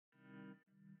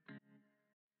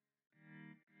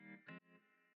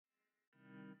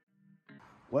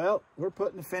Well, we're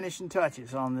putting the finishing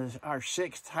touches on this, our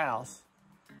 6th house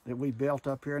that we built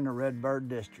up here in the Redbird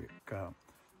District.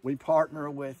 We partner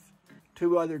with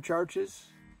 2 other churches,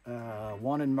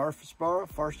 one in Murfreesboro,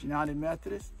 First United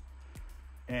Methodist,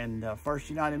 and First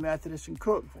United Methodist in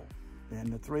Cookeville.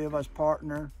 And the 3 of us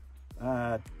partner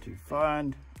to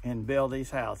fund and build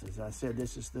these houses. I said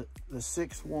this is the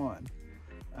 6th one.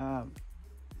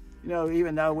 You know,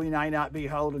 even though we may not be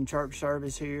holding church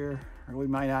service here, or we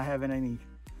may not have any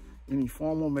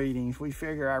formal meetings, we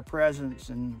figure our presence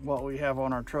and what we have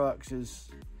on our trucks is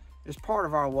part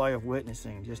of our way of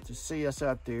witnessing, just to see us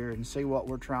up there and see what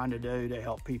we're trying to do to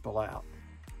help people out.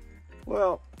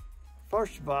 Well,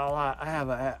 first of all, I have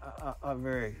a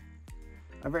very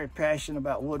passionate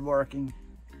about woodworking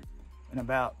and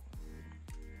about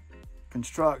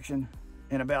construction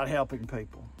and about helping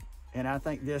people. And I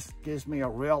think this gives me a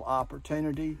real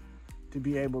opportunity to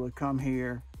be able to come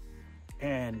here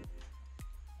and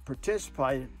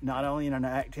participate not only in an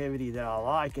activity that I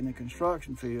like in the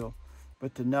construction field,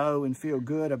 but to know and feel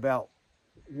good about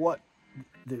what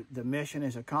the mission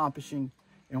is accomplishing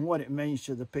and what it means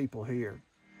to the people here.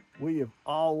 We have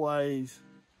always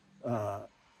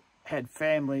had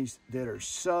families that are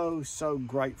so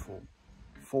grateful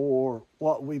for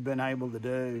what we've been able to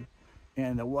do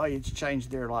and the way it's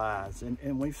changed their lives.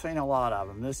 And we've seen a lot of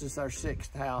them. This is our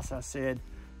 6th house. I said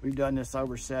we've done this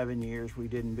over 7 years. We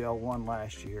didn't build one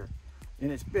last year.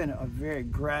 And it's been a very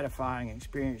gratifying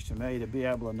experience to me to be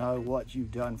able to know what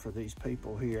you've done for these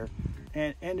people here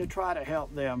and to try to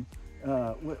help them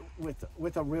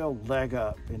with a real leg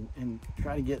up and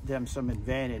try to get them some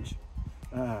advantage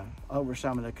over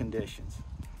some of the conditions.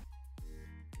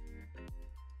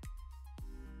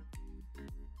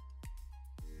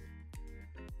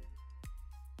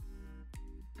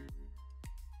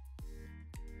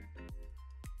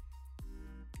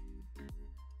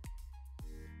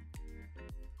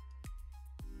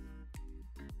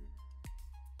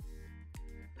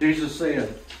 Jesus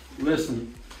said,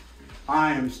 "Listen,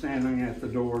 I am standing at the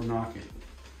door knocking.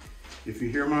 If you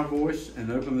hear my voice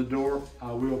and open the door,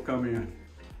 I will come in."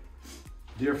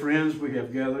 Dear friends, we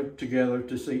have gathered together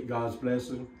to seek God's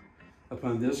blessing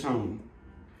upon this home,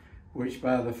 which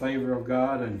by the favor of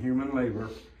God and human labor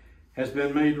has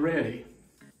been made ready.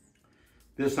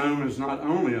 This home is not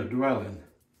only a dwelling,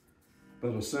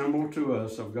 but a symbol to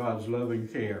us of God's loving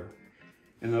care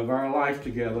and of our life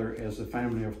together as the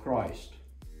family of Christ.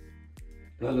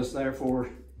 Let us therefore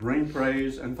bring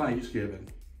praise and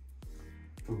thanksgiving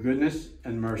for goodness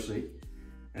and mercy,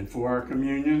 and for our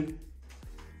communion,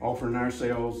 offering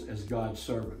ourselves as God's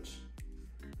servants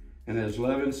and as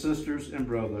loving sisters and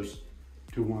brothers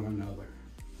to one another.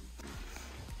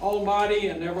 Almighty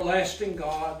and everlasting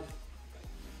God,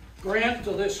 grant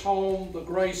to this home the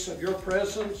grace of your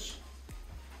presence,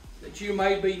 that you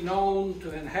may be known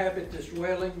to inhabit this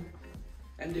dwelling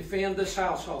and defend this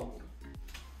household.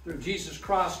 Through Jesus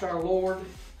Christ our Lord,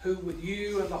 who with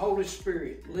you and the Holy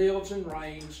Spirit lives and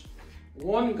reigns,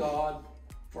 one God,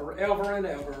 forever and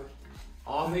ever.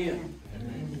 Amen.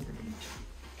 Amen.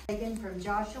 Taken from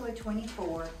Joshua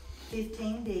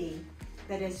 24:15d,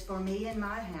 that as for me and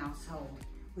my household,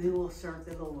 we will serve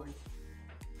the Lord.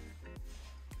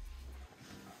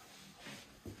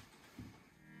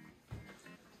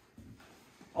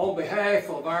 On behalf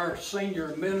of our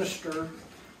senior minister,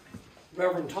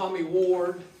 Reverend Tommy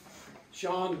Ward,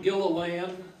 Sean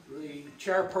Gilliland, the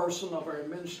chairperson of our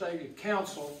administrative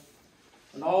council,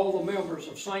 and all the members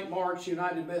of St. Marks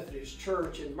United Methodist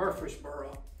Church in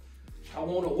Murfreesboro, I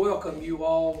want to welcome you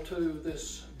all to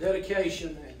this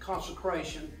dedication and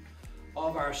consecration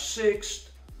of our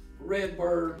 6th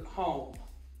Redbird home.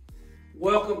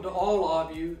 Welcome to all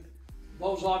of you,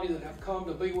 those of you that have come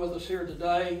to be with us here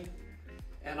today,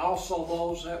 and also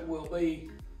those that will be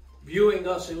viewing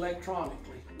us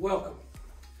electronically. Welcome.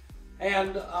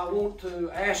 And I want to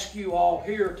ask you all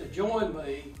here to join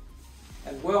me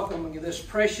in welcoming this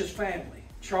precious family,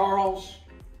 Charles,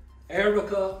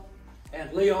 Erica, and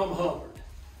Liam Hubbard.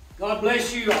 God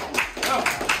bless you all.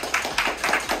 Welcome.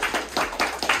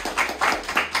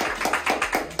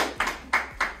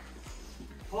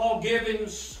 Paul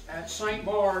Gibbons at St.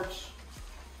 Marks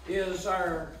is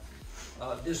our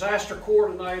disaster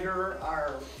coordinator,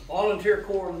 our volunteer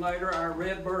coordinator, our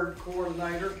Redbird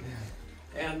coordinator,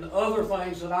 and other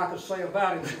things that I could say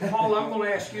about him. So Paul, I'm going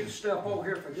to ask you to step over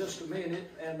here for just a minute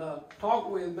and talk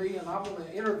with me, and I'm going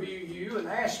to interview you and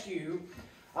ask you.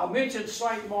 I mentioned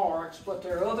St. Marks, but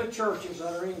there are other churches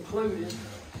that are included.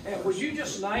 And would you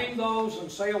just name those and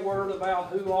say a word about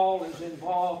who all is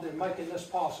involved in making this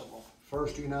possible?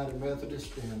 First United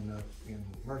Methodist in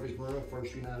Murfreesboro,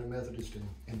 First United Methodist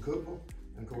in Cookeville,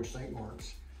 and of course St.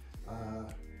 Marks.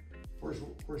 Where's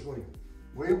William?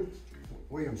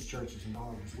 William's church is in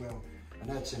Auburn as well, and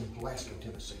that's in Pulaski,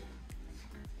 Tennessee.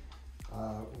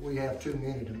 We have too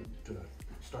many to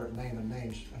start naming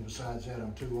names, and besides that,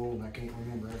 I'm too old and I can't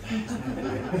remember everything.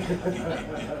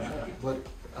 But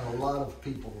a lot of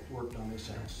people worked on this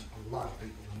house, a lot of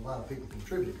people, and a lot of people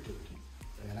contributed to it.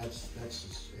 And that's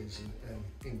as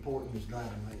important as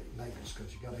driving maintenance,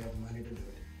 because you got to have money to do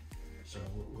it. So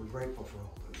we're grateful for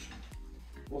all those.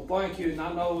 Well, thank you, and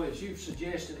I know, as you've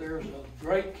suggested, there's a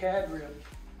great cadre of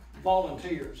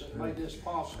volunteers that made this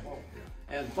possible.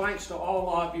 And thanks to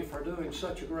all of you for doing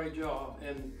such a great job.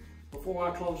 And before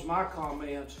I close my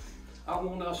comments, I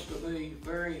want us to be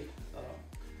very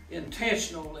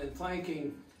intentional in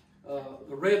thanking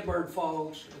the Redbird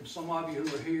folks and some of you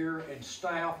who are here and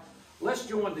staff. Let's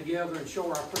join together and show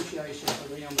our appreciation for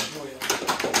them as well.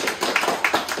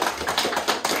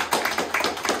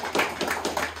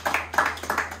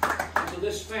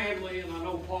 This family, and I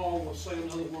know Paul will say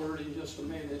another word in just a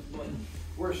minute, but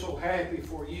we're so happy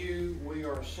for you. We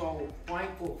are so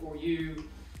thankful for you.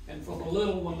 And for the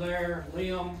little one there,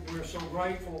 Liam, we're so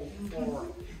grateful for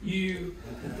you.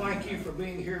 And thank you for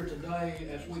being here today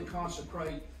as we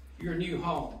consecrate your new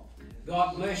home.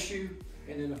 God bless you.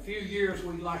 And in a few years,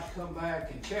 we'd like to come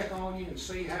back and check on you and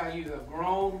see how you have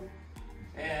grown.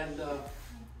 And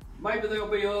maybe there'll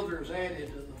be others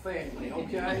added to the family,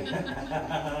 okay?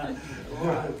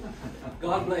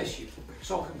 God bless you.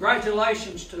 So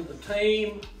congratulations to the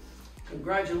team.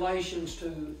 Congratulations to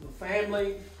the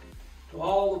family, to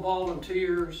all the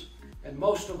volunteers, and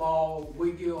most of all,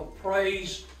 we give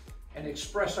praise and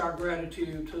express our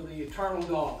gratitude to the eternal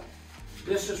God.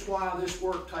 This is why this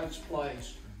work takes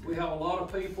place. We have a lot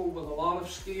of people with a lot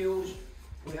of skills.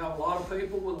 We have a lot of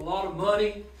people with a lot of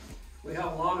money. We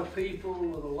have a lot of people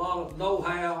with a lot of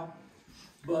know-how.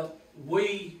 But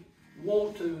we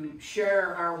want to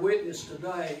share our witness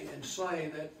today and say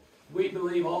that we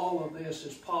believe all of this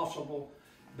is possible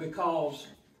because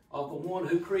of the one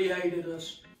who created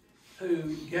us,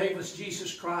 who gave us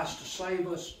Jesus Christ to save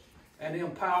us and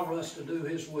empower us to do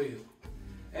His will.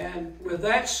 And with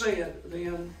that said,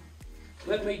 then,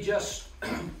 let me just,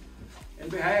 in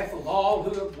behalf of all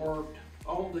who have worked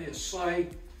on this, say,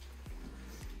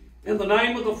 in the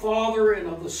name of the Father, and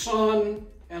of the Son,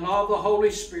 and of the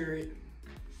Holy Spirit,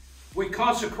 we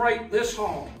consecrate this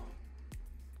home,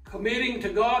 committing to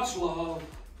God's love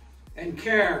and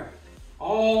care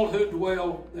all who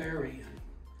dwell therein.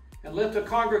 And let the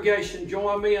congregation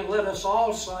join me and let us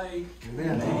all say,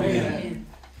 Amen. Amen.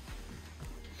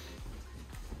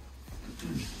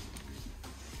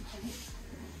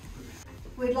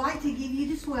 We'd like to give you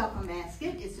this welcome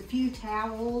basket. It's a few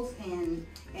towels and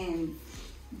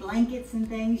blankets and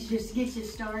things just to get you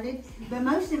started. But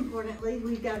most importantly,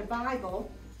 we've got a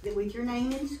Bible that with your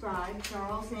name inscribed,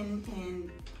 Charles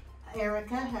and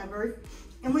Erica Hubbard.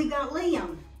 And we've got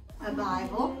Liam a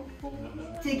Bible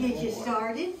to get you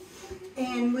started.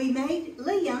 And we made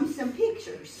Liam some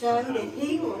pictures so that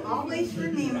he will always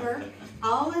remember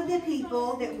all of the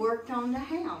people that worked on the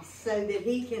house, so that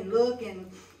he can look and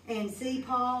see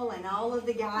Paul and all of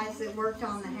the guys that worked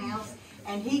on the house,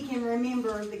 and he can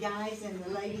remember the guys and the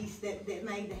ladies that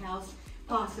made the house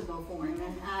possible for him.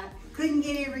 And I couldn't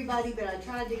get everybody, but I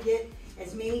tried to get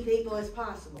as many people as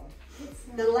possible.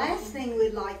 The last thing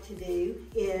we'd like to do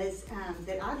is,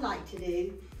 that I'd like to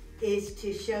do, is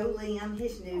to show Liam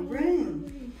his new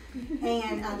room.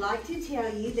 And I'd like to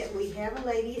tell you that we have a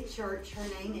lady at church. Her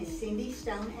name is Cindy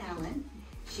Stone Allen.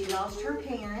 She lost her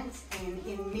parents, and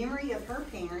in memory of her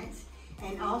parents,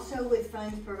 and also with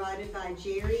funds provided by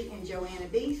Jerry and Joanna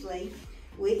Beasley,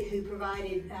 who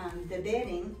provided the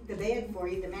bed for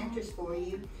you, the mattress for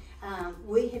you,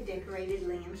 we have decorated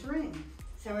Liam's room.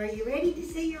 So are you ready to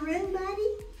see your room,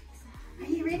 buddy? Are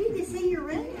you ready to see your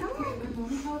room? Come on. Come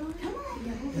on. Come on.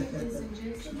 Let's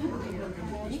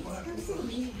go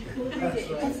see.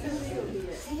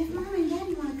 See if Mom and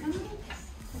Daddy want to come in.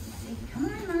 Come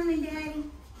on, Mom and Daddy.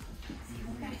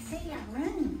 We've got to see your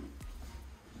room.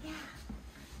 Yeah.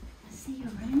 See your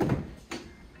room?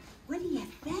 What do you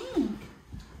think?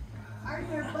 Are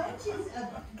there bunches of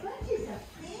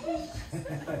fish?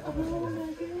 Oh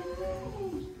my goodness.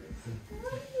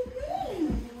 What do you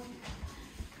think?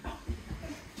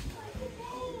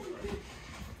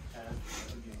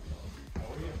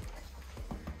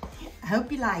 I hope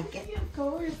you like it. Of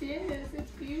course, yes,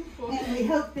 it's beautiful. And we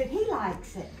hope that he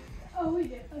likes it. Oh,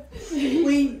 yeah.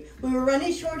 We were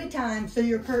running short of time, so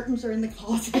your curtains are in the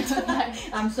closet.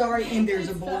 I'm sorry, and there's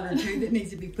a board or two that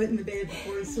needs to be put in the bed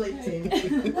before he sleeps in.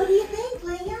 What do you think,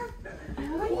 Liam?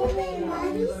 What do you think,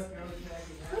 buddies?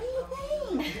 What do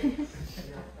you think?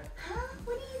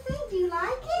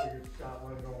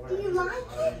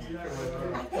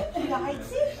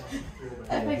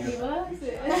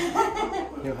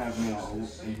 smell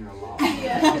in here a lot.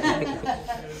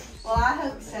 Well, I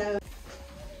hope so.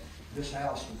 This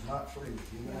house was not free.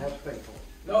 You're gonna have to pay for it.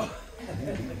 No.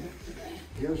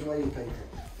 Here's why you pay for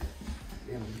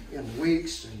it. In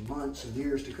weeks and months and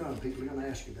years to come, people are gonna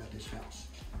ask you about this house.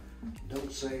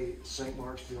 Don't say St.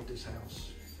 Marks built this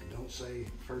house. Don't say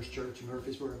First Church in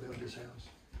Murfreesboro built this house.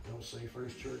 Don't say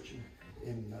First Church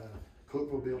in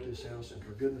Cookville built this house. And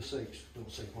for goodness sakes, don't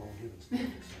say Paul Gibbons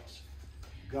built this house.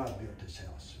 God built this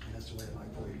house. And that's the way I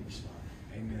like for you to respond.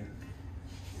 Amen.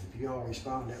 And if you all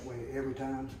respond that way every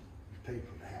time, you pay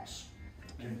for the house.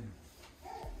 Okay?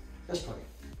 Let's pray.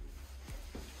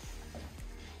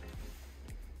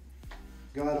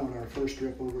 God, on our first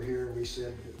trip over here, we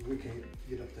said that we can't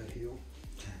get up that hill.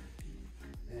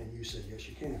 And you said, yes,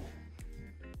 you can.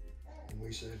 And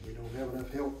we said, we don't have enough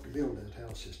help to build that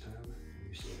house this time. And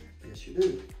you said, yes, you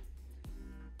do.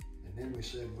 And then we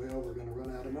said, well, we're going to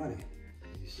run out of money.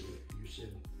 And you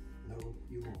said, no,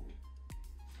 you won't.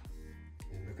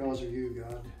 And because of you,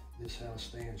 God, this house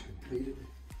stands completed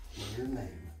in your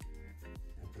name.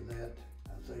 And for that,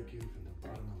 I thank you from the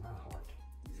bottom of my heart.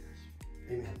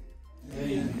 Amen.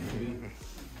 Amen.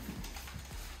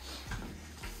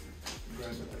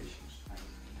 Congratulations.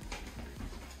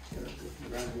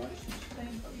 Congratulations.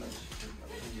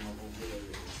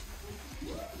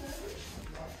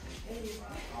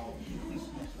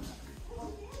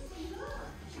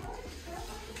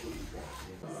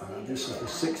 This is the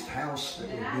 6th house that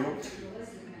we built.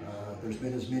 There's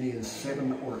been as many as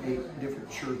 7 or 8 different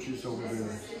churches over the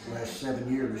last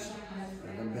 7 years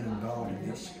that have been involved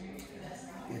in this.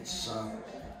 It's,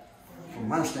 from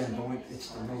my standpoint, it's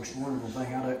the most wonderful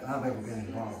thing I've ever been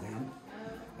involved in.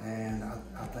 And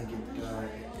I think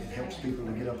it helps people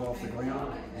to get up off the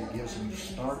ground. It gives them a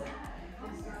start.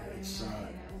 It's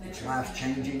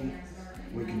life-changing.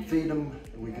 We can feed them.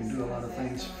 We can do a lot of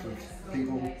things for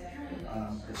people.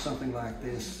 But something like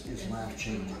this is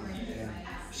life-changing. And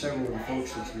several of the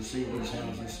folks that's received these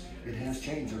houses, it has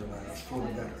changed their lives for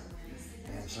the better.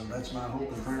 And so that's my hope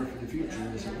and prayer for the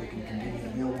future, is that we can continue to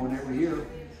build one every year.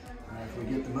 If we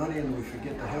get the money and if we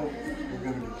get the help, we're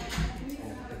going to do it.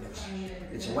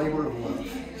 And it's a labor of love,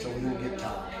 so we don't get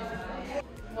tired.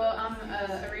 Well, I'm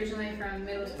originally from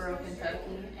Murfreesboro,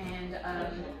 Kentucky, and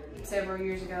several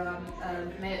years ago I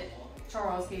met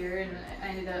Charles here, and I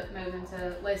ended up moving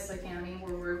to Leslie County,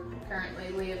 where we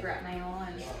currently live right now.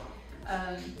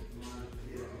 And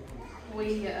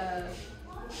we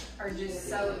are just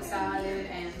so excited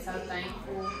and so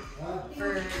thankful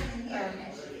for,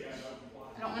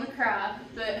 I don't want to cry,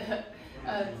 but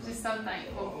just so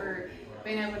thankful for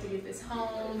being able to get this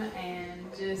home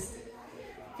and just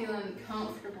feeling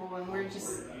comfortable. And we're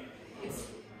just, it's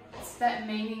that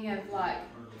meaning of like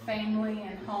family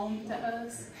and home to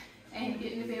us, and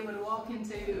getting to be able to walk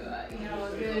into, you know,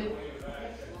 a good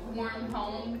warm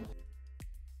home.